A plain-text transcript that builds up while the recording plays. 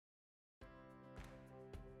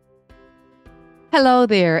Hello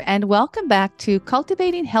there, and welcome back to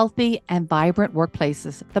Cultivating Healthy and Vibrant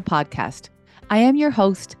Workplaces, the podcast. I am your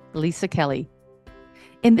host, Lisa Kelly.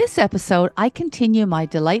 In this episode, I continue my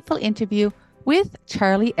delightful interview with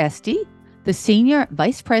Charlie Esty, the Senior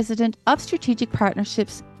Vice President of Strategic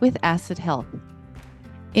Partnerships with Asset Health.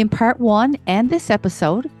 In part one and this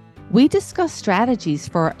episode, we discuss strategies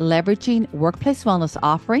for leveraging workplace wellness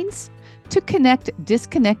offerings to connect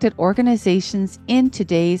disconnected organizations in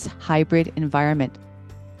today's hybrid environment.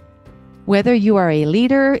 Whether you are a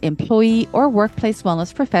leader, employee, or workplace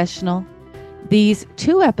wellness professional, these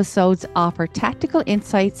two episodes offer tactical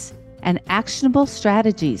insights and actionable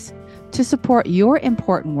strategies to support your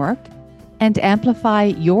important work and amplify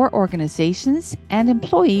your organization's and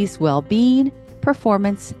employees' well-being,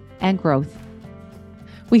 performance, and growth.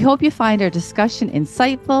 We hope you find our discussion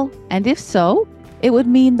insightful, and if so, it would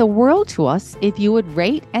mean the world to us if you would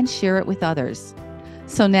rate and share it with others.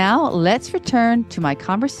 So now let's return to my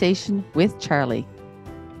conversation with Charlie.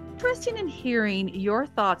 Interested in hearing your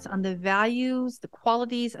thoughts on the values, the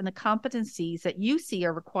qualities, and the competencies that you see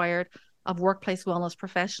are required of workplace wellness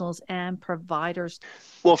professionals and providers.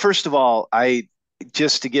 Well, first of all,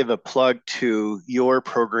 just to give a plug to your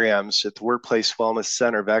programs at the Workplace Wellness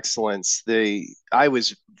Center of Excellence, I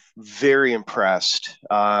was very impressed.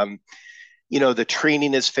 The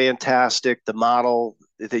training is fantastic. The model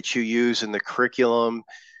that you use in the curriculum,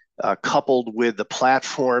 coupled with the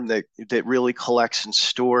platform that really collects and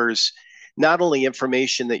stores not only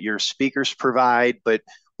information that your speakers provide, but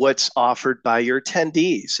what's offered by your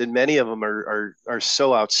attendees. And many of them are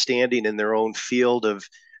so outstanding in their own field of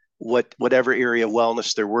whatever area of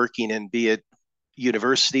wellness they're working in, be it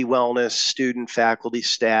university wellness, student, faculty,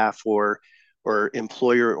 staff, or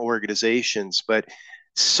employer organizations. But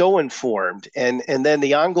so informed, and then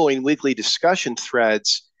the ongoing weekly discussion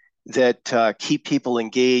threads that keep people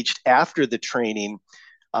engaged after the training,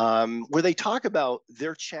 where they talk about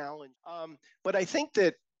their challenge. But I think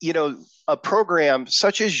that a program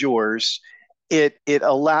such as yours, it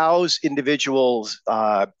allows individuals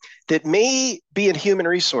that may be in human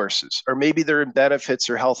resources, or maybe they're in benefits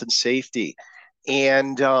or health and safety,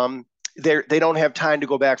 and they don't have time to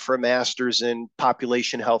go back for a master's in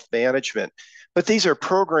population health management. But these are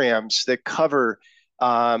programs that cover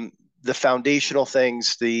the foundational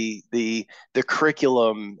things, the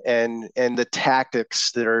curriculum, and the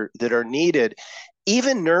tactics that are needed.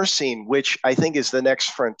 Even nursing, which I think is the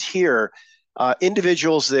next frontier,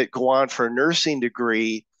 individuals that go on for a nursing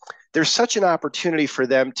degree, there's such an opportunity for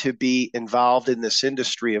them to be involved in this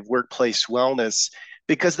industry of workplace wellness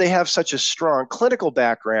because they have such a strong clinical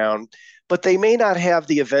background, but they may not have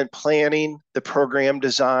the event planning, the program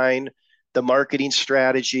design, the marketing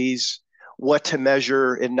strategies, what to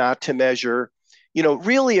measure and not to measure,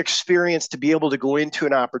 really experience to be able to go into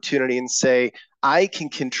an opportunity and say, I can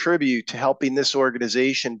contribute to helping this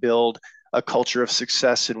organization build a culture of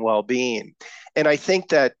success and well-being. And I think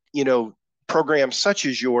that, programs such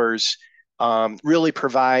as yours really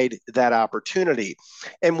provide that opportunity.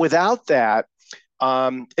 And without that,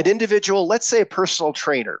 an individual, let's say a personal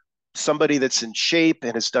trainer, somebody that's in shape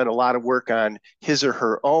and has done a lot of work on his or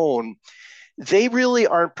her own, they really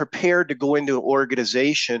aren't prepared to go into an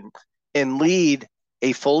organization and lead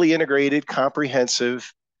a fully integrated,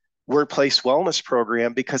 comprehensive workplace wellness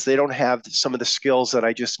program because they don't have some of the skills that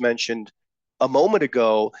I just mentioned a moment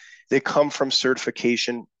ago that come from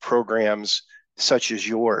certification programs such as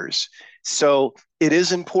yours. So it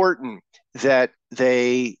is important that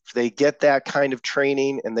they get that kind of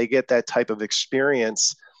training and they get that type of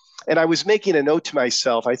experience. And I was making a note to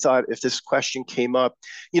myself. I thought if this question came up,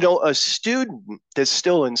 a student that's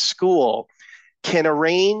still in school can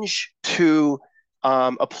arrange to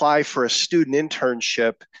apply for a student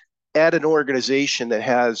internship at an organization that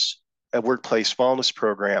has a workplace wellness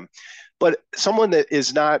program. But someone that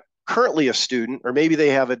is not currently a student, or maybe they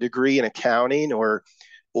have a degree in accounting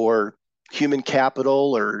or human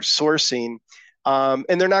capital or sourcing,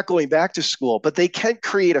 and they're not going back to school, but they can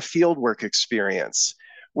create a fieldwork experience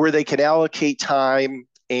where they can allocate time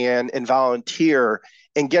and volunteer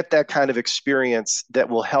and get that kind of experience that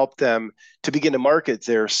will help them to begin to market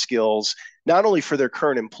their skills, not only for their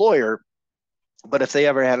current employer, but if they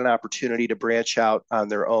ever had an opportunity to branch out on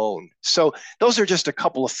their own. So those are just a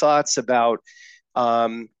couple of thoughts about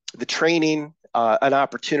the training, an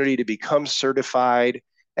opportunity to become certified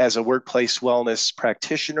as a workplace wellness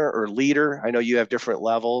practitioner or leader. I know you have different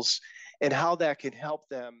levels, and how that can help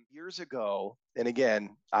them. Years ago, and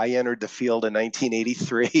again, I entered the field in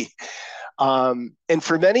 1983, and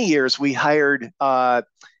for many years, we hired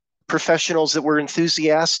professionals that were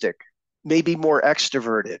enthusiastic, maybe more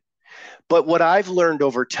extroverted. But what I've learned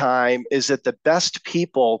over time is that the best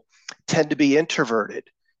people tend to be introverted.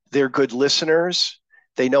 They're good listeners.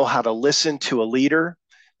 They know how to listen to a leader,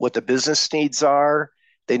 what the business needs are.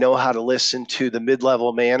 They know how to listen to the mid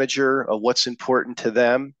level manager of what's important to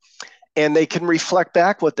them. And they can reflect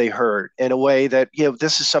back what they heard in a way that,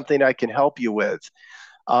 this is something I can help you with.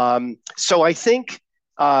 So I think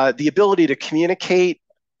the ability to communicate,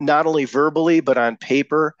 not only verbally, but on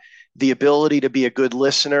paper, the ability to be a good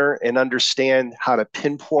listener and understand how to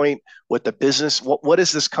pinpoint what the business, what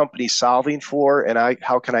is this company solving for, and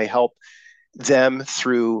how can I help them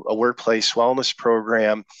through a workplace wellness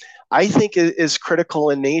program, I think is critical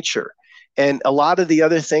in nature. And a lot of the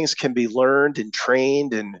other things can be learned and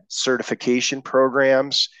trained in certification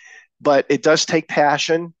programs, but it does take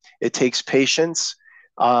passion, it takes patience.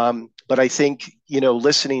 But I think,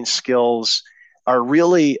 listening skills are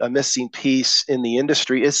really a missing piece in the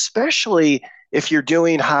industry, especially if you're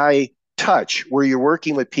doing high touch, where you're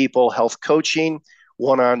working with people, health coaching,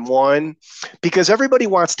 one-on-one, because everybody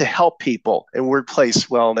wants to help people in workplace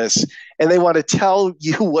wellness and they want to tell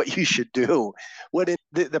you what you should do.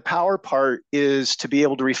 The power part is to be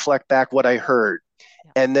able to reflect back what I heard,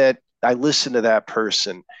 and that I listen to that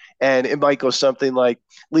person. And it might go something like,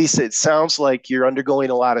 Lisa, it sounds like you're undergoing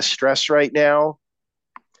a lot of stress right now,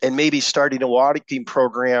 and maybe starting a walking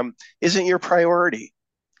program isn't your priority.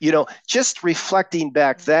 Just reflecting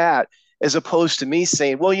back that, as opposed to me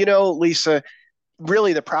saying, well, Lisa,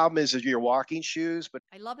 really the problem is your walking shoes. But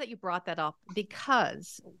I love that you brought that up,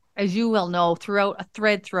 because as you well know, throughout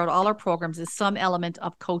all our programs is some element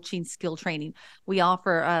of coaching skill training. We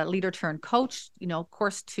offer a leader turn coach,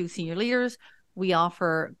 course to senior leaders. We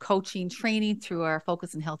offer coaching training through our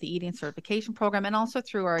Focus on Healthy Eating certification program, and also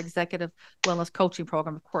through our executive wellness coaching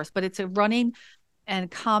program, of course. But it's a running and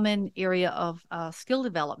common area of skill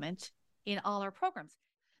development in all our programs.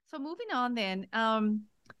 So moving on then,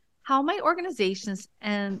 how might organizations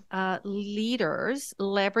and leaders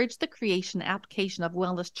leverage the creation and application of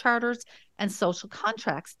wellness charters and social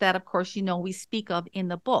contracts that, of course, we speak of in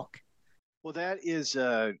the book? Well, that is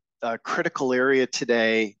a critical area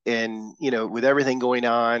today. And, with everything going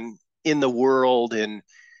on in the world, and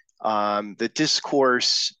the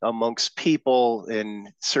discourse amongst people, and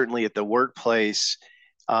certainly at the workplace,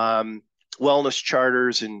 wellness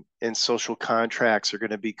charters and social contracts are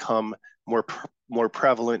going to become more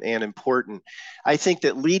prevalent and important. I think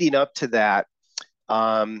that leading up to that,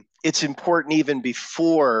 it's important even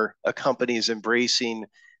before a company is embracing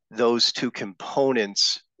those two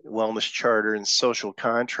components, wellness charter and social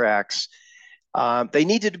contracts. They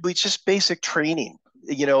need to be just basic training,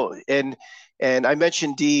 and I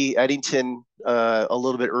mentioned Dee Eddington a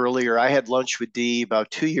little bit earlier. I had lunch with Dee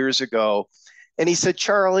about 2 years ago, and he said,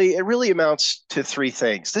 Charlie, it really amounts to three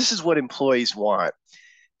things. This is what employees want.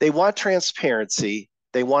 They want transparency.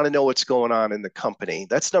 They want to know what's going on in the company.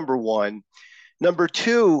 That's number one. Number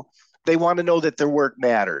two, they want to know that their work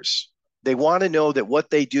matters. They want to know that what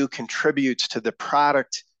they do contributes to the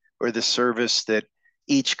product or the service that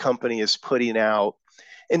each company is putting out.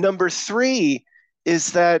 And number three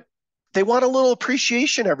is that they want a little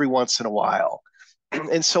appreciation every once in a while.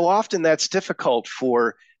 And so often that's difficult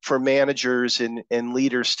for managers and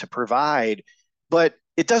leaders to provide, but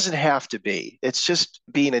it doesn't have to be. It's just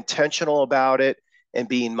being intentional about it and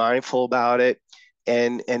being mindful about it,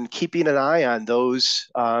 and keeping an eye on those,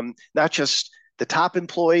 not just the top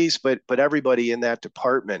employees, but everybody in that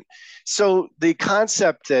department. So the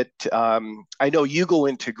concept that I know you go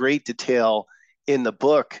into great detail in the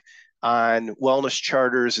book on wellness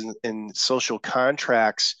charters and social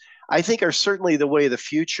contracts, I think are certainly the way of the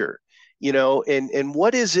future. And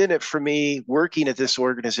what is in it for me working at this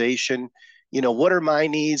organization? What are my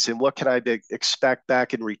needs and what can I expect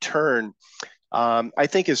back in return? I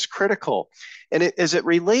think is critical. And as it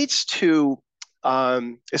relates to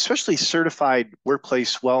especially certified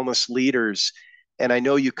workplace wellness leaders, and I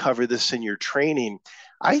know you cover this in your training,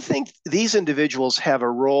 I think these individuals have a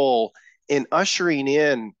role in ushering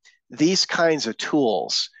in these kinds of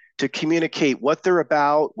tools to communicate what they're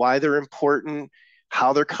about, why they're important,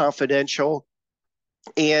 how they're confidential,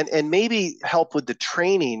 and maybe help with the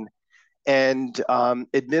training and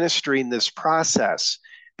administering this process.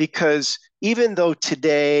 Because even though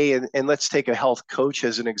today, and let's take a health coach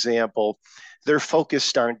as an example, they're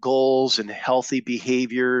focused on goals and healthy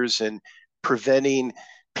behaviors and preventing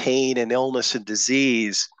pain and illness and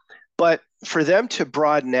disease. But for them to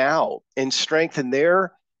broaden out and strengthen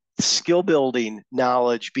their skill building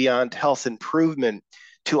knowledge beyond health improvement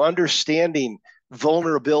to understanding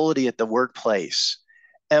vulnerability at the workplace,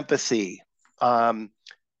 empathy,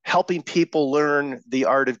 helping people learn the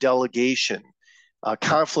art of delegation,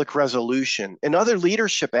 conflict resolution, and other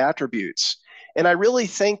leadership attributes. And I really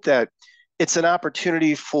think that it's an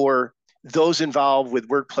opportunity for those involved with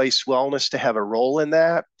workplace wellness to have a role in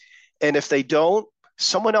that. And if they don't,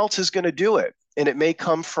 someone else is going to do it. And it may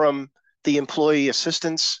come from the employee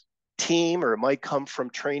assistance team, or it might come from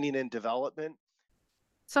training and development.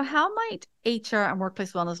 So how might HR and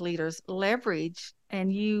workplace wellness leaders leverage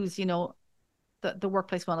and use, the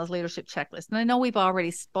workplace wellness leadership checklist? And I know we've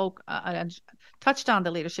already spoke and touched on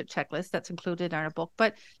the leadership checklist that's included in our book,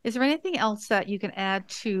 but is there anything else that you can add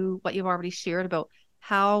to what you've already shared about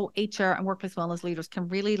how HR and workplace wellness leaders can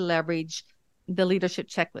really leverage the leadership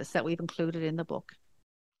checklist that we've included in the book?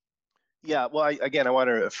 Yeah, well, I want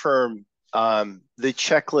to affirm the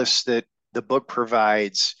checklist that the book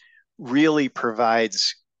provides really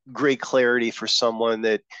provides great clarity for someone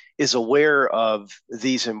that is aware of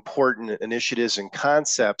these important initiatives and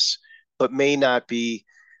concepts, but may not be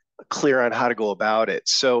clear on how to go about it.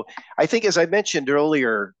 So I think, as I mentioned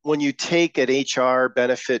earlier, when you take an HR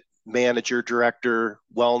benefit manager, director,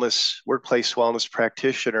 workplace wellness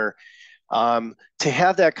practitioner, to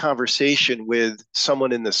have that conversation with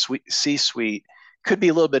someone in the C-suite could be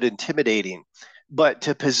a little bit intimidating. But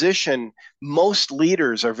to position, most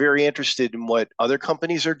leaders are very interested in what other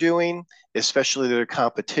companies are doing, especially their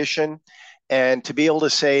competition. And to be able to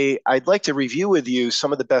say, I'd like to review with you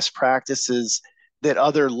some of the best practices that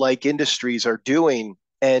other like industries are doing,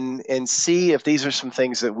 and see if these are some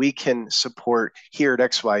things that we can support here at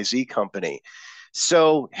XYZ company.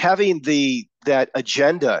 So having that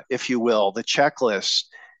agenda, if you will, the checklist,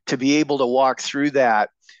 to be able to walk through that,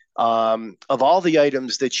 of all the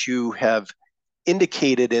items that you have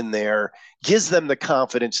indicated in there, gives them the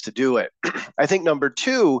confidence to do it. I think number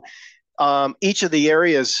two, each of the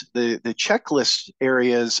areas, the checklist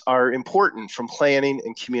areas, are important, from planning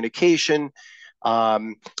and communication.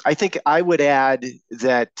 I think I would add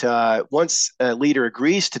that once a leader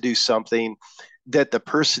agrees to do something, that the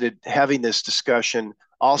person having this discussion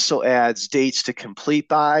also adds dates to complete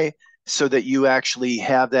by, so that you actually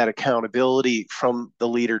have that accountability from the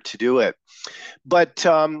leader to do it. But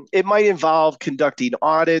it might involve conducting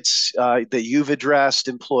audits that you've addressed,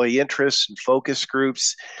 employee interests and focus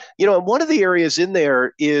groups. And one of the areas in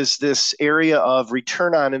there is this area of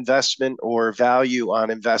return on investment or value on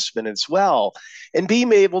investment as well. And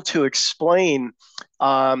being able to explain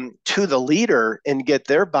to the leader and get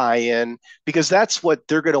their buy-in, because that's what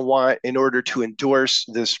they're going to want in order to endorse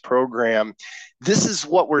this program. This is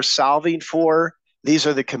what we're solving for. These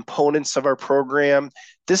are the components of our program.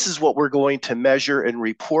 This is what we're going to measure and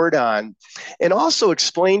report on. And also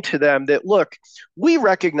explain to them that, look, we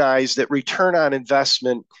recognize that return on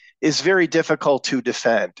investment is very difficult to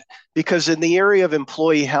defend, because in the area of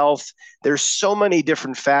employee health, there's so many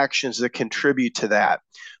different factions that contribute to that,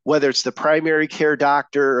 whether it's the primary care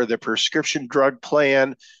doctor or the prescription drug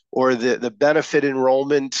plan or the benefit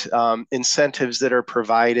enrollment incentives that are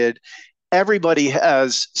provided. Everybody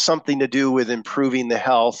has something to do with improving the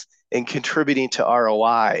health and contributing to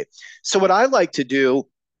ROI. So what I like to do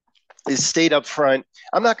is state up front,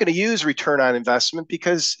 I'm not going to use return on investment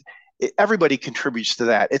because everybody contributes to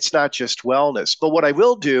that. It's not just wellness. But what I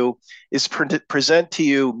will do is present to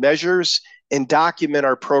you measures and document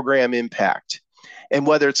our program impact. And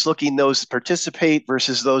whether it's looking those that participate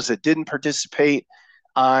versus those that didn't participate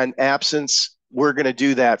on absence, we're going to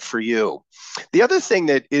do that for you. The other thing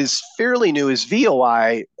that is fairly new is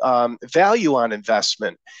VOI, value on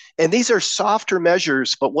investment. And these are softer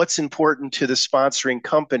measures, but what's important to the sponsoring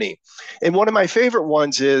company. And one of my favorite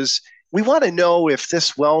ones is, we want to know if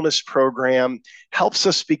this wellness program helps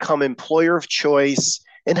us become employer of choice,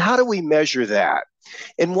 and how do we measure that?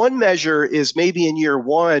 And one measure is, maybe in year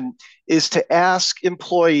one, is to ask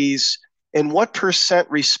employees, and what %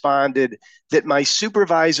 responded that my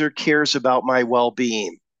supervisor cares about my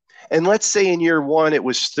well-being. And let's say in year one, it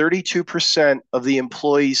was 32% of the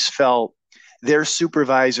employees felt their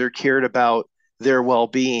supervisor cared about their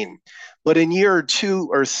well-being. But in year 2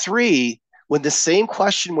 or 3, when the same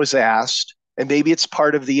question was asked, and maybe it's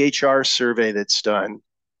part of the HR survey that's done,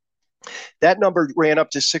 that number ran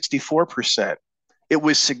up to 64%. It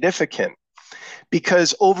was significant,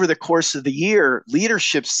 because over the course of the year,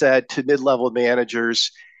 leadership said to mid-level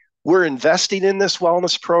managers, we're investing in this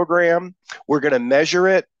wellness program, we're going to measure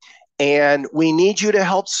it, and we need you to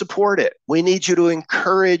help support it. We need you to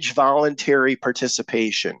encourage voluntary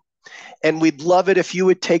participation. And we'd love it if you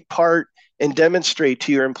would take part and demonstrate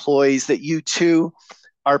to your employees that you too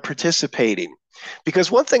are participating. Because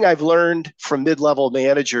one thing I've learned from mid-level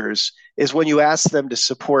managers is, when you ask them to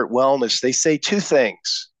support wellness, they say two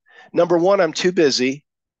things. Number one, I'm too busy.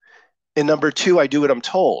 And number two, I do what I'm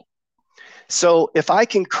told. So if I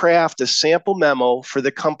can craft a sample memo for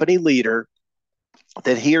the company leader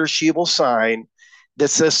that he or she will sign that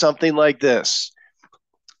says something like this: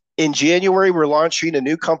 in January, we're launching a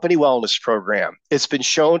new company wellness program. It's been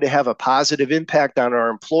shown to have a positive impact on our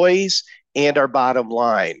employees and our bottom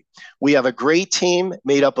line. We have a great team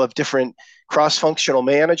made up of different cross-functional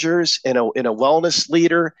managers and a wellness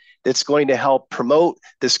leader that's going to help promote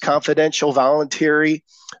this confidential voluntary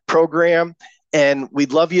program. And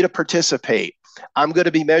we'd love you to participate. I'm going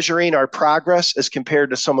to be measuring our progress as compared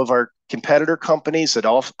to some of our competitor companies that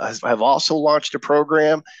have also launched a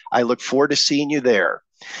program. I look forward to seeing you there.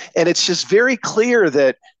 And it's just very clear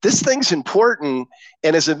that this thing's important.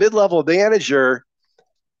 And as a mid-level manager,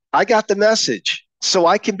 I got the message. So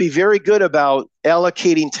I can be very good about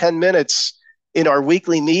allocating 10 minutes in our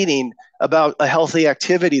weekly meeting about a healthy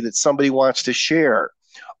activity that somebody wants to share.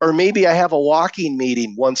 Or maybe I have a walking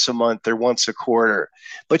meeting once a month or once a quarter.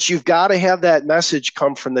 But you've got to have that message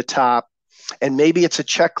come from the top. And maybe it's a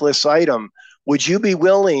checklist item. Would you be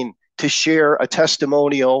willing to share a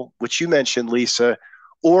testimonial, which you mentioned, Lisa,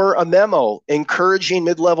 or a memo encouraging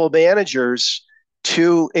mid-level managers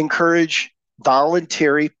to encourage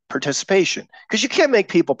voluntary participation? Because you can't make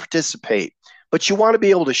people participate, but you want to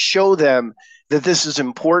be able to show them that this is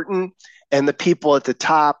important and the people at the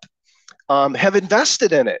top have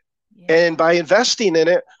invested in it. Yeah. And by investing in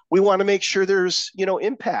it, we want to make sure there's,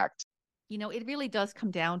 impact. It really does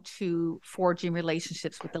come down to forging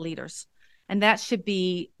relationships with the leaders. And that should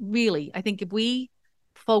be really, I think if we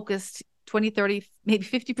focused 20, 30, maybe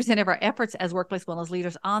 50% of our efforts as workplace wellness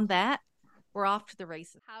leaders on that, we're off to the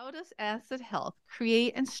races. How does Asset Health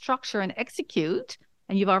create and structure and execute,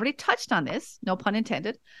 and you've already touched on this, no pun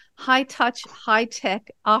intended, high touch, high tech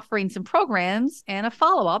offerings and programs, and a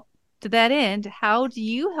follow-up to that end? How do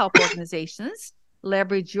you help organizations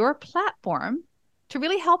leverage your platform to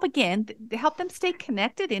really help them stay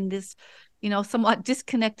connected in this, somewhat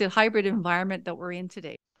disconnected hybrid environment that we're in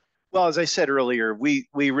today? Well, as I said earlier, we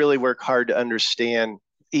really work hard to understand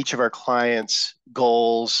each of our clients'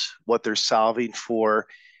 goals, what they're solving for,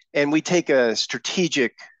 and we take a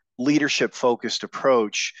strategic leadership-focused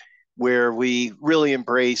approach where we really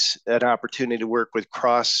embrace an opportunity to work with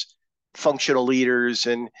cross-functional leaders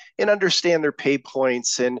and understand their pay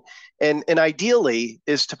points and ideally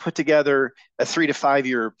is to put together a 3 to 5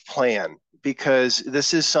 year plan, because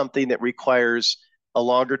this is something that requires a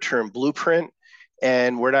longer term blueprint.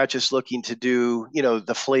 And we're not just looking to do,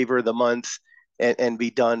 the flavor of the month and be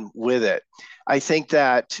done with it. I think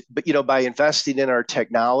that, but, by investing in our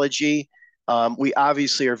technology, we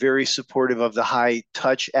obviously are very supportive of the high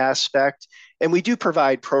touch aspect. And we do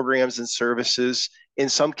provide programs and services in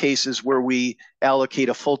some cases where we allocate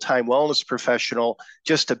a full-time wellness professional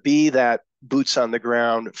just to be that boots on the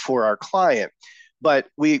ground for our client. But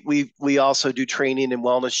we also do training in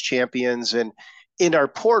wellness champions. And in our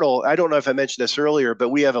portal, I don't know if I mentioned this earlier, but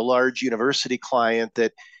we have a large university client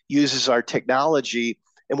that uses our technology,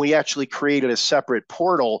 and we actually created a separate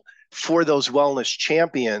portal for those wellness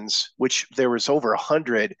champions, which there was over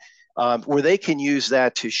 100, where they can use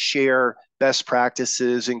that to share best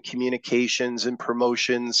practices and communications and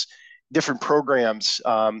promotions, different programs,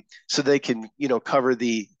 so they can, cover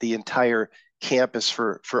the entire campus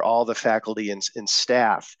for all the faculty and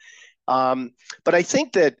staff. But I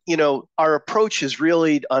think that, our approach is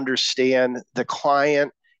really to understand the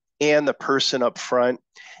client and the person up front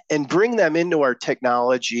and bring them into our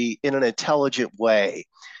technology in an intelligent way,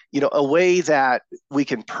 a way that we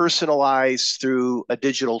can personalize through a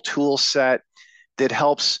digital tool set that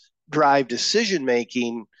helps drive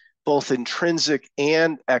decision-making, both intrinsic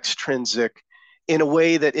and extrinsic, in a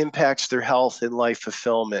way that impacts their health and life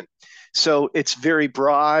fulfillment. So it's very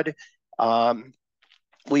broad.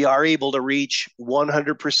 We are able to reach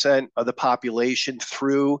 100% of the population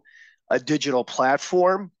through a digital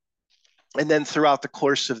platform. And then throughout the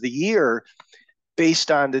course of the year,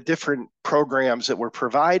 based on the different programs that we're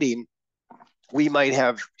providing, we might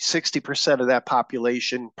have 60% of that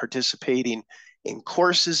population participating in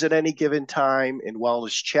courses at any given time, in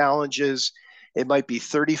wellness challenges. It might be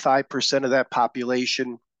 35% of that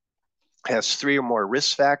population has 3 or more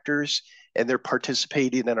risk factors, and they're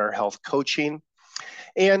participating in our health coaching.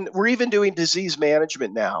 And we're even doing disease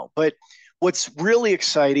management now. But what's really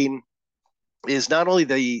exciting is not only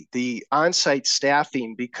the on-site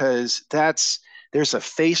staffing, because there's a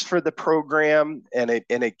face for the program, and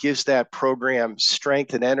it gives that program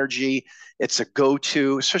strength and energy. It's a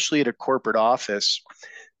go-to, especially at a corporate office.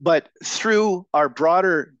 But through our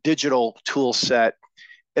broader digital tool set,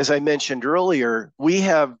 as I mentioned earlier, we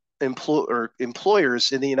have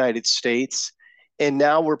employers in the United States And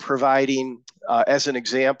now we're providing, as an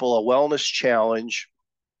example, a wellness challenge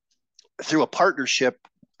through a partnership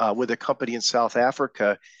with a company in South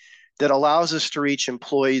Africa that allows us to reach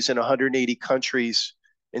employees in 180 countries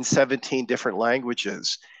in 17 different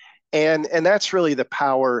languages. And that's really the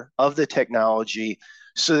power of the technology,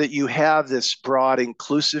 so that you have this broad,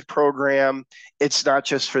 inclusive program. It's not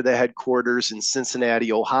just for the headquarters in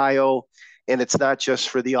Cincinnati, Ohio, and it's not just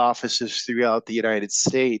for the offices throughout the United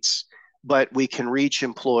States, but we can reach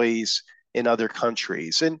employees in other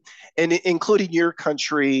countries. And including your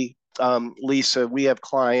country, Lisa, we have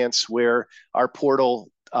clients where our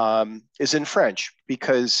portal is in French,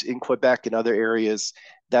 because in Quebec and other areas,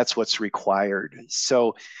 that's what's required.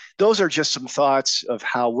 So those are just some thoughts of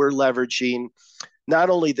how we're leveraging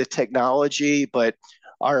not only the technology, but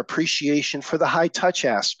our appreciation for the high touch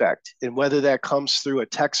aspect, and whether that comes through a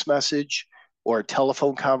text message or a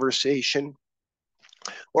telephone conversation,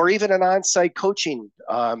 or even an on-site coaching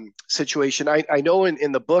situation. I know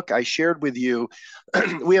in the book I shared with you,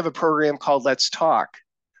 we have a program called Let's Talk,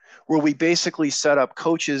 where we basically set up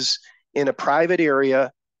coaches in a private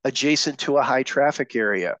area adjacent to a high traffic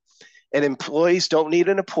area. And employees don't need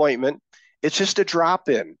an appointment. It's just a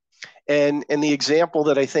drop-in. And the example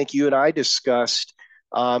that I think you and I discussed,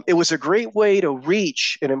 it was a great way to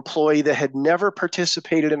reach an employee that had never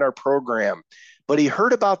participated in our program, but he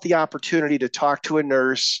heard about the opportunity to talk to a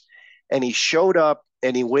nurse, and he showed up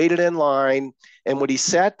and he waited in line. And when he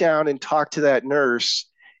sat down and talked to that nurse,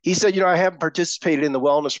 he said, I haven't participated in the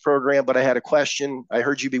wellness program, but I had a question. I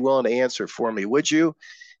heard you'd be willing to answer it for me. Would you?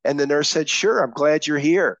 And the nurse said, sure, I'm glad you're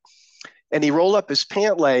here. And he rolled up his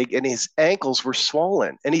pant leg and his ankles were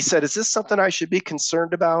swollen. And he said, is this something I should be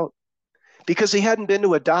concerned about? Because he hadn't been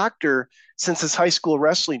to a doctor since his high school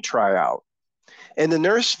wrestling tryout. And the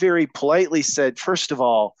nurse very politely said, first of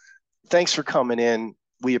all, thanks for coming in.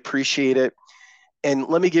 We appreciate it. And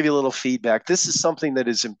let me give you a little feedback. This is something that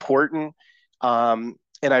is important. And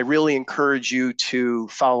I really encourage you to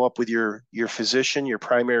follow up with your physician, your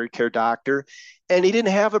primary care doctor. And he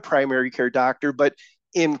didn't have a primary care doctor, but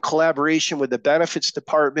in collaboration with the benefits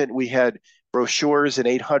department, we had brochures and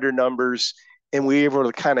 800 numbers, and we were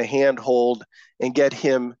able to kind of handhold and get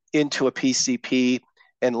him into a PCP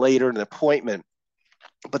and later an appointment.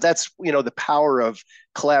 But that's, the power of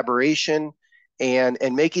collaboration and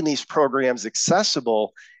making these programs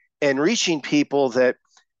accessible and reaching people that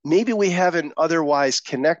maybe we haven't otherwise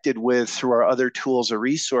connected with through our other tools or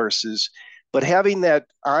resources. But having that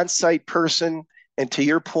on-site person, and to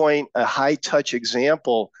your point, a high-touch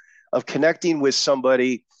example of connecting with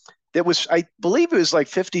somebody that was, I believe it was like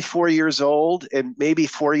 54 years old and maybe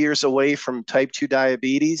 4 years away from type 2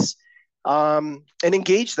 diabetes, and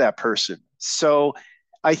engage that person. So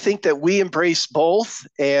I think that we embrace both,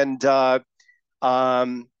 and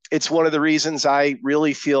it's one of the reasons I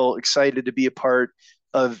really feel excited to be a part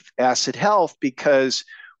of Acid Health, because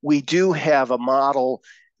we do have a model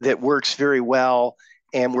that works very well,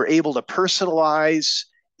 and we're able to personalize.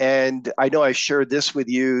 And I know I shared this with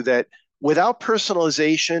you, that without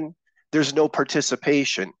personalization, there's no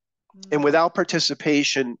participation. And without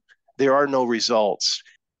participation, there are no results.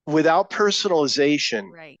 Without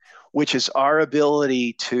personalization, right, which is our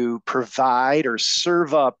ability to provide or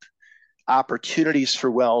serve up opportunities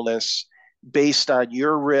for wellness based on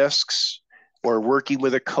your risks, or working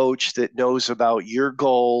with a coach that knows about your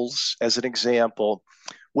goals, as an example.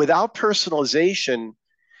 Without personalization,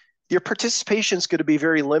 your participation is going to be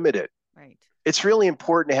very limited. right. It's really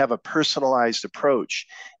important to have a personalized approach.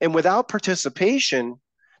 And without participation,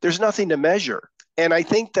 there's nothing to measure. And I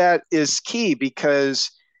think that is key,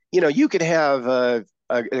 because, you could have an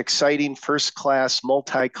exciting first-class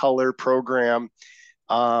multicolor program,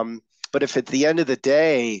 but if at the end of the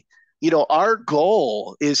day, our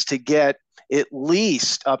goal is to get at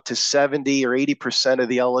least up to 70 or 80% of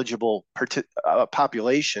the eligible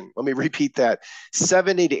population. Let me repeat that: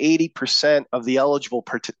 70 to 80% of the eligible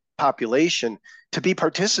population to be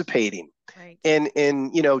participating Right. in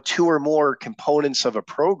 2 or more components of a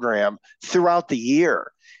program throughout the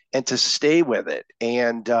year, and to stay with it.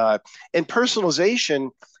 And personalization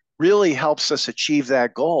really helps us achieve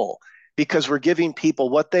that goal, because we're giving people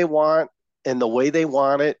what they want and the way they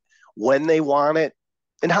want it, when they want it,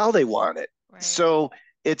 and how they want it. Right. So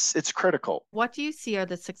it's critical. What do you see are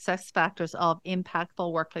the success factors of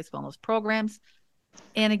impactful workplace wellness programs?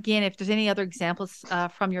 And again, if there's any other examples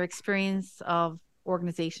from your experience of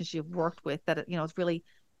organizations you've worked with that has really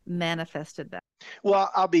manifested that.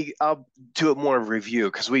 Well, I'll do it more of a review,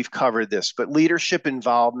 because we've covered this, but leadership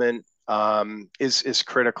involvement is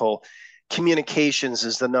critical. Communications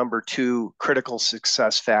is the number 2 critical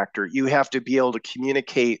success factor. You have to be able to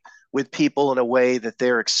communicate with people in a way that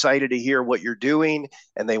they're excited to hear what you're doing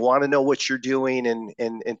and they want to know what you're doing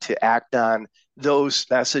and to act on those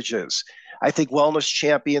messages. I think wellness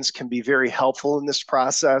champions can be very helpful in this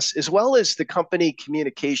process, as well as the company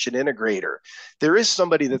communication integrator. There is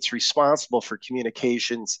somebody that's responsible for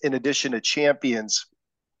communications in addition to champions,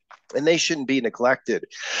 and they shouldn't be neglected.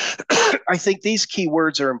 I think these key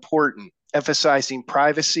words are important, emphasizing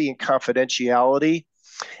privacy and confidentiality.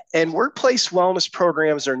 And workplace wellness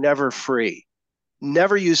programs are never free.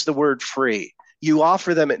 Never use the word free. You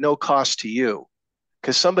offer them at no cost to you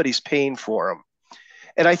because somebody's paying for them.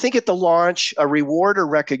 And I think at the launch, a reward or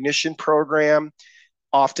recognition program,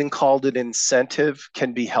 often called an incentive,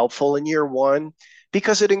 can be helpful in year one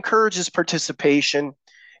because it encourages participation.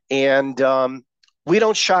 And we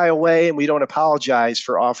don't shy away and we don't apologize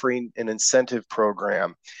for offering an incentive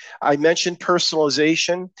program. I mentioned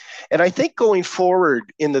personalization, and I think going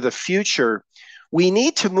forward into the future, we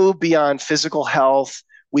need to move beyond physical health.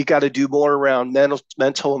 We got to do more around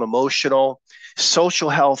mental and emotional. Social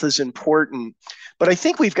health is important. But I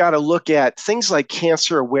think we've got to look at things like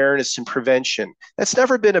cancer awareness and prevention. That's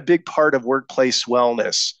never been a big part of workplace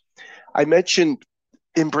wellness. I mentioned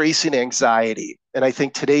embracing anxiety, and I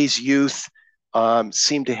think today's youth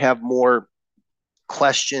seem to have more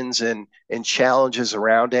questions and challenges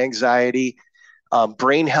around anxiety.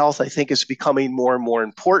 Brain health, I think, is becoming more and more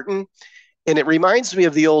important. And it reminds me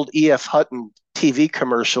of the old E.F. Hutton TV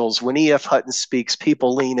commercials. When E.F. Hutton speaks,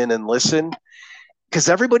 people lean in and listen because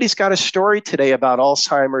everybody's got a story today about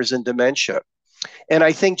Alzheimer's and dementia. And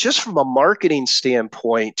I think just from a marketing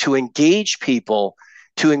standpoint, to engage people,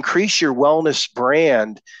 to increase your wellness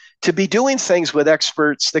brand, to be doing things with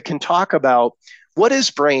experts that can talk about what is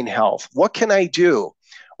brain health? What can I do?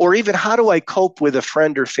 Or even how do I cope with a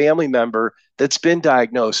friend or family member that's been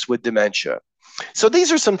diagnosed with dementia? So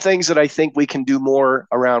these are some things that I think we can do more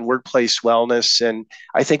around workplace wellness, and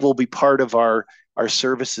I think will be part of our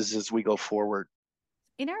services as we go forward.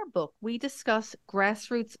 In our book, we discuss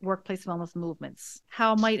grassroots workplace wellness movements.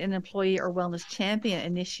 How might an employee or wellness champion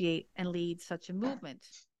initiate and lead such a movement?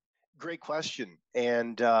 Great question.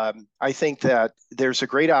 And I think that there's a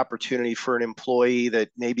great opportunity for an employee that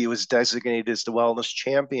maybe was designated as the wellness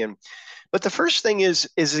champion. But the first thing is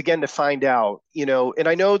again to find out, and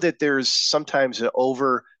I know that there's sometimes an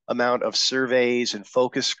over amount of surveys and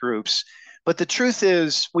focus groups, but the truth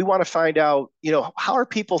is we want to find out, how are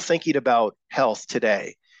people thinking about health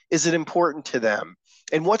today? Is it important to them?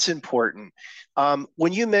 And what's important?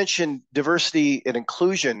 When you mentioned diversity and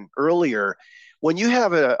inclusion earlier, when you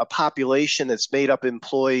have a population that's made up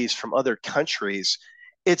employees from other countries,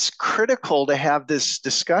 it's critical to have this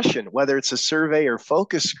discussion, whether it's a survey or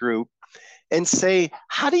focus group, and say,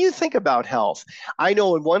 how do you think about health? I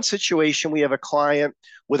know in one situation, we have a client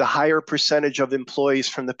with a higher percentage of employees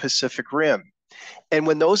from the Pacific Rim. And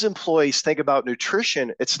when those employees think about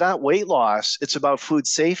nutrition, it's not weight loss, it's about food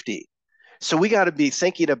safety. So we got to be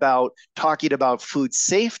thinking about talking about food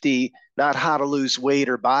safety, not how to lose weight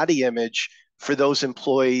or body image for those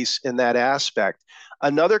employees in that aspect.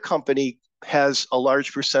 Another company has a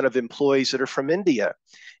large percent of employees that are from India.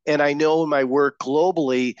 And I know in my work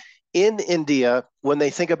globally, in India, when they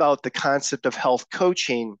think about the concept of health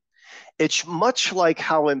coaching, it's much like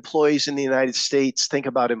how employees in the United States think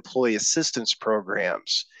about employee assistance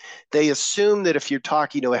programs. They assume that if you're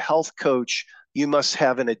talking to a health coach, you must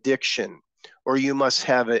have an addiction or you must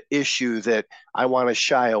have an issue that I want to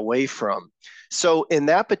shy away from. So in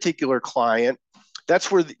that particular client, that's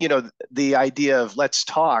where, the idea of let's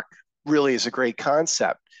talk really is a great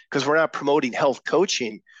concept because we're not promoting health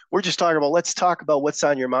coaching. We're just talking about, let's talk about what's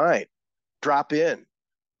on your mind. Drop in,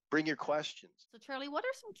 bring your questions. So Charlie, what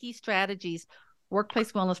are some key strategies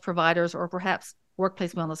workplace wellness providers or perhaps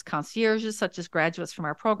workplace wellness concierges, such as graduates from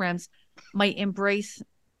our programs, might embrace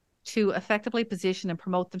to effectively position and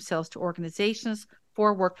promote themselves to organizations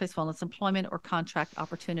for workplace wellness employment or contract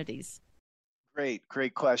opportunities?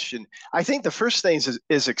 Great question. I think the first thing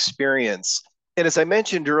is experience. And as I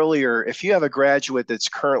mentioned earlier, if you have a graduate that's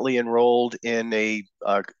currently enrolled in a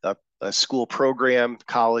school program,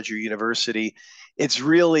 college or university, it's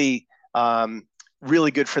really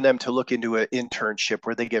good for them to look into an internship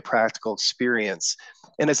where they get practical experience.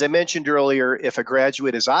 And as I mentioned earlier, if a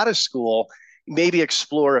graduate is out of school, maybe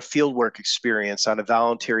explore a fieldwork experience on a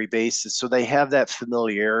voluntary basis so they have that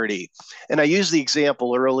familiarity. And I used the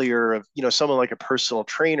example earlier of, someone like a personal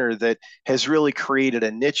trainer that has really created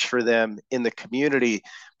a niche for them in the community,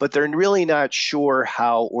 but they're really not sure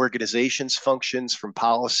how organizations functions from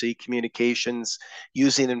policy, communications,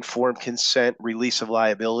 using informed consent, release of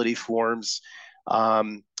liability forms.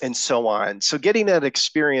 and so on. So getting that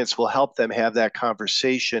experience will help them have that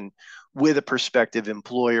conversation with a prospective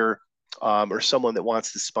employer or someone that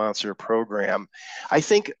wants to sponsor a program. I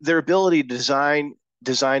think their ability to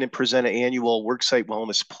design and present an annual worksite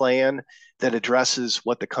wellness plan that addresses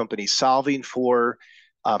what the company's solving for,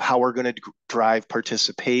 how we're going to drive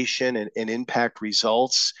participation and impact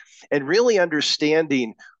results, and really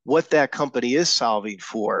understanding what that company is solving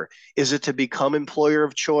for. Is it to become employer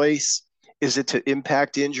of choice? Is it to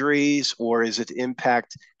impact injuries, or is it to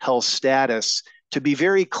impact health status? To be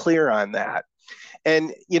very clear on that.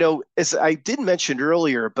 And, as I did mention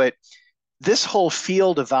earlier, but this whole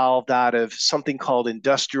field evolved out of something called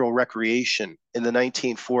industrial recreation in the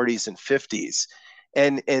 1940s and 50s.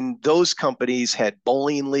 And those companies had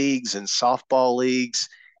bowling leagues and softball leagues,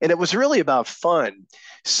 and it was really about fun.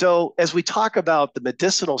 So as we talk about the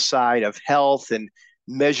medicinal side of health and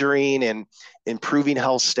measuring and improving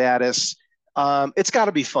health status, it's got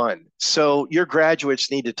to be fun. So your graduates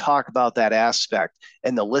need to talk about that aspect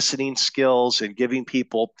and the listening skills and giving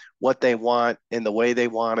people what they want and the way they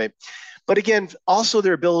want it. But again, also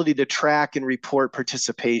their ability to track and report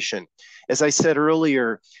participation. As I said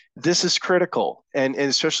earlier, this is critical. And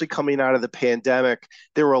especially coming out of the pandemic,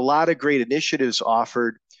 there were a lot of great initiatives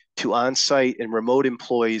offered to on-site and remote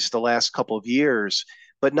employees the last couple of years,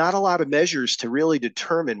 but not a lot of measures to really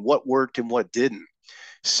determine what worked and what didn't.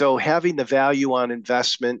 So having the value on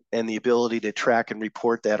investment and the ability to track and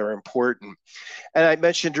report that are important. And I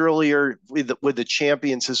mentioned earlier with the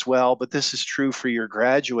champions as well, but this is true for your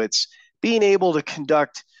graduates, being able to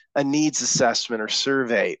conduct a needs assessment or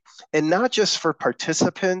survey, and not just for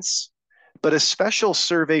participants, but a special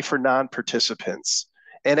survey for non-participants,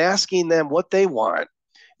 and asking them what they want.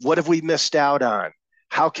 What have we missed out on?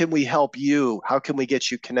 How can we help you? How can we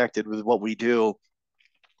get you connected with what we do?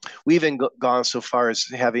 We even gone so far as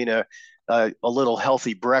having a little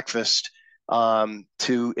healthy breakfast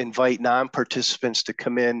to invite non-participants to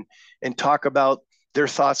come in and talk about their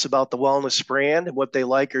thoughts about the wellness brand and what they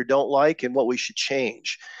like or don't like and what we should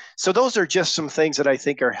change. So those are just some things that I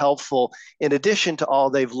think are helpful in addition to all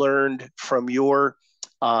they've learned from your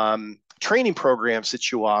training programs that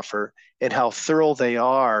you offer and how thorough they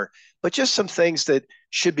are, but just some things that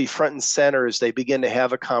should be front and center as they begin to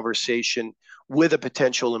have a conversation with a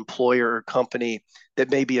potential employer or company that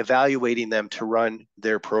may be evaluating them to run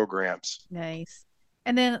their programs. Nice.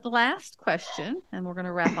 And then the last question, and we're going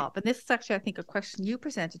to wrap up. And this is actually, I think, a question you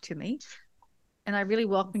presented to me, and I really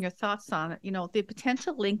welcome your thoughts on it. The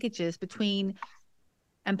potential linkages between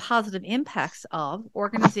and positive impacts of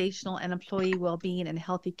organizational and employee well-being and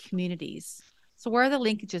healthy communities. So where are the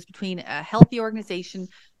linkages between a healthy organization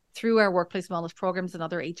through our workplace wellness programs and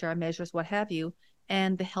other HR measures, what have you,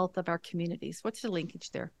 and the health of our communities? What's the linkage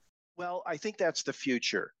there? Well, I think that's the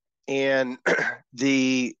future. And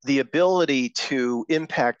the ability to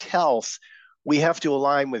impact health, we have to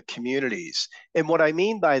align with communities. And what I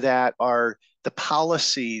mean by that are the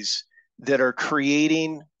policies that are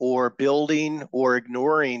creating or building or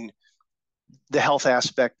ignoring the health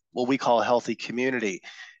aspect, what we call a healthy community.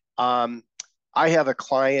 I have a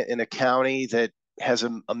client in a county that has a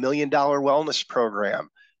 $1 million wellness program,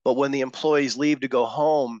 but when the employees leave to go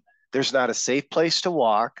home, there's not a safe place to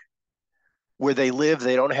walk. Where they live,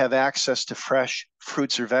 they don't have access to fresh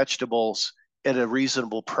fruits or vegetables at a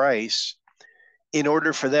reasonable price. In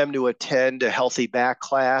order for them to attend a healthy back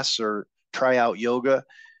class or try out yoga,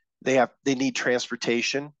 they need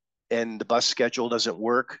transportation, and the bus schedule doesn't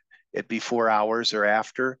work at before hours or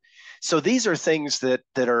after. So these are things that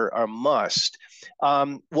are a must.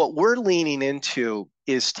 What we're leaning into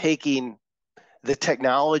is taking the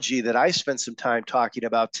technology that I spent some time talking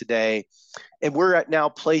about today, and we're now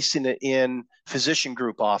placing it in physician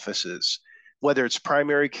group offices, whether it's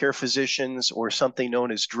primary care physicians or something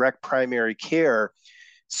known as direct primary care,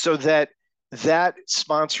 so that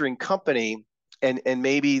sponsoring company and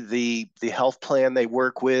maybe the health plan they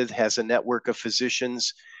work with has a network of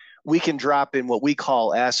physicians, we can drop in what we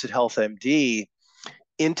call Asset Health MD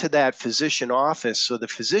into that physician office. So the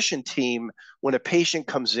physician team, when a patient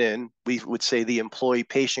comes in, we would say the employee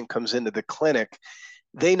patient comes into the clinic,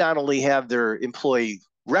 they not only have their employee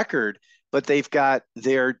record, but they've got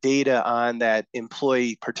their data on that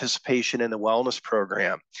employee participation in the wellness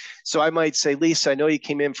program. So I might say, Lisa, I know you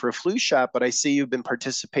came in for a flu shot, but I see you've been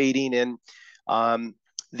participating in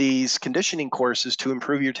these conditioning courses to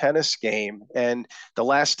improve your tennis game. And the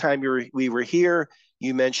last time we were here,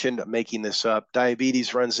 you mentioned, I'm making this up,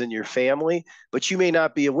 diabetes runs in your family, but you may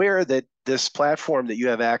not be aware that this platform that you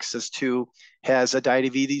have access to has a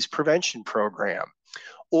diabetes prevention program.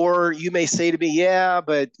 Or you may say to me, yeah,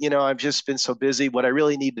 but I've just been so busy. What I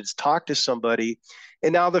really need is talk to somebody.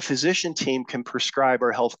 And now the physician team can prescribe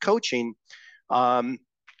our health coaching.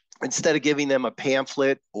 Instead of giving them a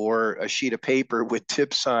pamphlet or a sheet of paper with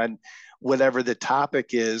tips on whatever the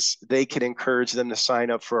topic is, they can encourage them to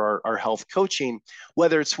sign up for our health coaching,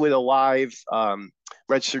 whether it's with a live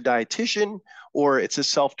registered dietitian or it's a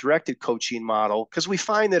self-directed coaching model, because we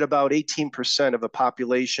find that about 18% of the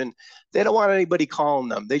population, they don't want anybody calling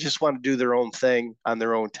them. They just want to do their own thing on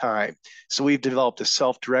their own time. So we've developed a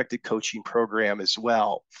self-directed coaching program as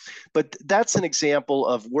well. But that's an example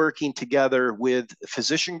of working together with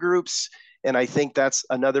physician groups. And I think that's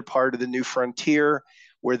another part of the new frontier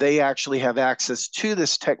where they actually have access to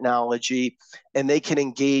this technology and they can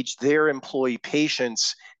engage their employee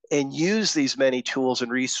patients and use these many tools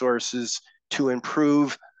and resources to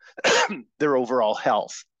improve their overall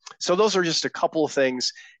health. So those are just a couple of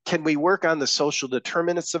things. Can we work on the social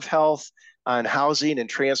determinants of health, on housing and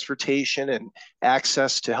transportation and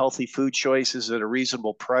access to healthy food choices at a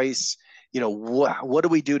reasonable price? What do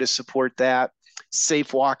we do to support that?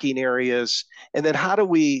 Safe walking areas. And then how do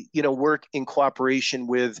we, work in cooperation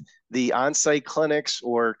with the on-site clinics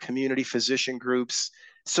or community physician groups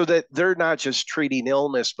so that they're not just treating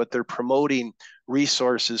illness, but they're promoting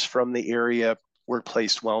resources from the area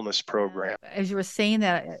workplace wellness program. As you were saying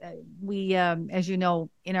that, we, as you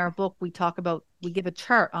know, in our book, we give a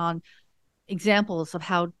chart on examples of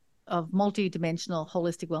multidimensional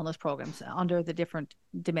holistic wellness programs under the different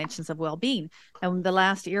dimensions of well-being. And the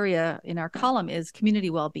last area in our column is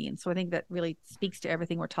community well-being. So I think that really speaks to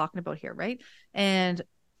everything we're talking about here, right? And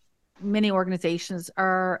many organizations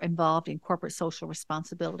are involved in corporate social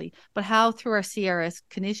responsibility, but how through our CRS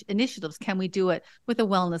initiatives can we do it with a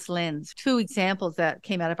wellness lens? 2 examples that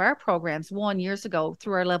came out of our programs. 1 years ago,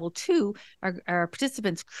 through our level 2, our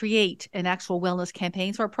participants create an actual wellness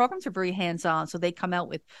campaign. So our programs are very hands-on. So they come out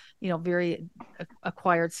with, very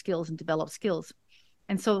acquired skills and developed skills.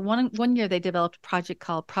 And so one year they developed a project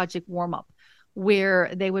called Project Warm Up, where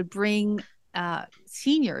they would bring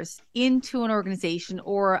seniors into an organization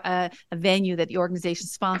or a venue that the organization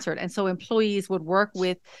sponsored. And so employees would work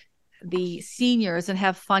with the seniors and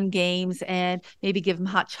have fun games and maybe give them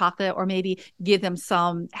hot chocolate or maybe give them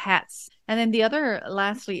some hats. And then the other,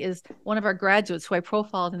 lastly, is one of our graduates who I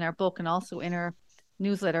profiled in our book and also in our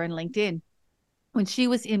newsletter and LinkedIn. When she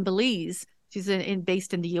was in Belize, she's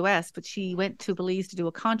based in the US, but she went to Belize to do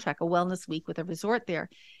a contract, a wellness week with a resort there.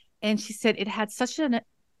 And she said it had such a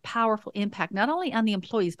powerful impact, not only on the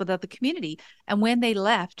employees, but on the community. And when they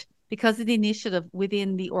left, because of the initiative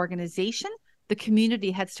within the organization, the community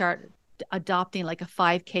had started adopting like a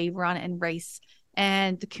 5K run and race.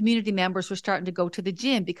 And the community members were starting to go to the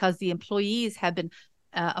gym because the employees had been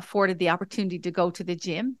afforded the opportunity to go to the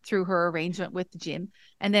gym through her arrangement with the gym.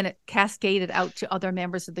 And then it cascaded out to other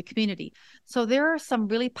members of the community. So there are some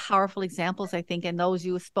really powerful examples, I think, and those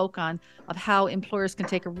you spoke on, of how employers can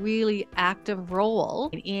take a really active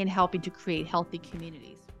role in helping to create healthy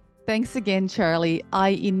communities. Thanks again, Charlie. I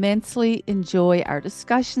immensely enjoy our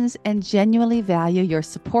discussions and genuinely value your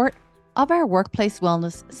support of our Workplace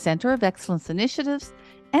Wellness Center of Excellence initiatives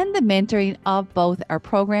and the mentoring of both our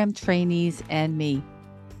program trainees and me.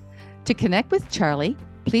 To connect with Charlie,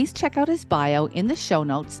 please check out his bio in the show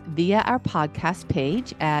notes via our podcast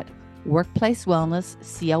page at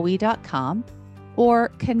workplacewellnesscoe.com or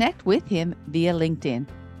connect with him via LinkedIn.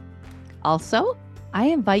 Also, I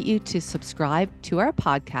invite you to subscribe to our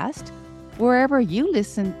podcast wherever you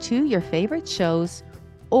listen to your favorite shows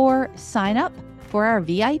or sign up for our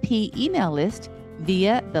VIP email list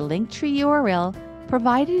via the Linktree URL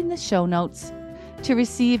provided in the show notes to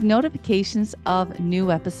receive notifications of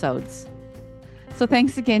new episodes. So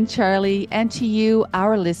thanks again, Charlie, and to you,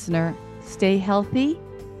 our listener. Stay healthy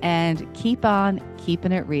and keep on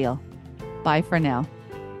keeping it real. Bye for now.